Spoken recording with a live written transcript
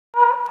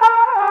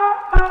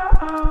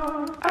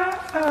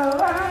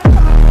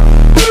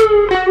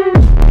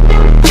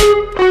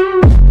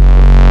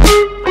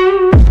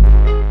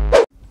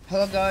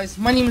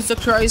My name is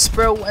DR.ICE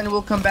Pro and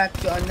welcome back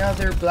to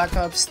another Black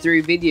Ops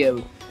 3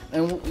 video.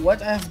 And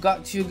what I've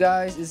got to you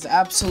guys is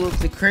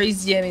absolutely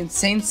crazy and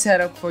insane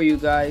setup for you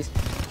guys.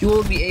 You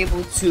will be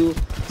able to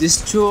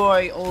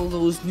destroy all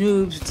those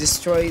noobs,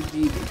 destroy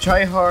the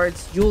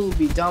tryhards. You will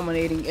be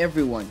dominating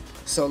everyone.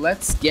 So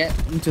let's get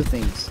into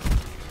things.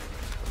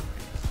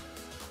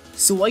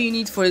 So what you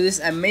need for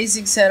this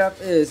amazing setup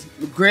is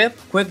grip,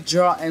 quick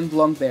draw, and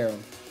long barrel.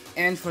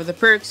 And for the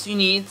perks you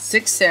need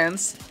Sixth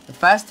Sense,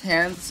 fast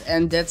hands,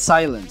 and dead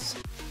silence.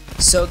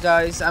 So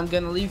guys, I'm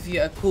gonna leave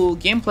you a cool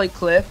gameplay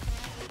clip,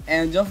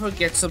 and don't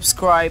forget to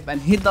subscribe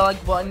and hit the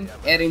like button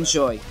and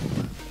enjoy.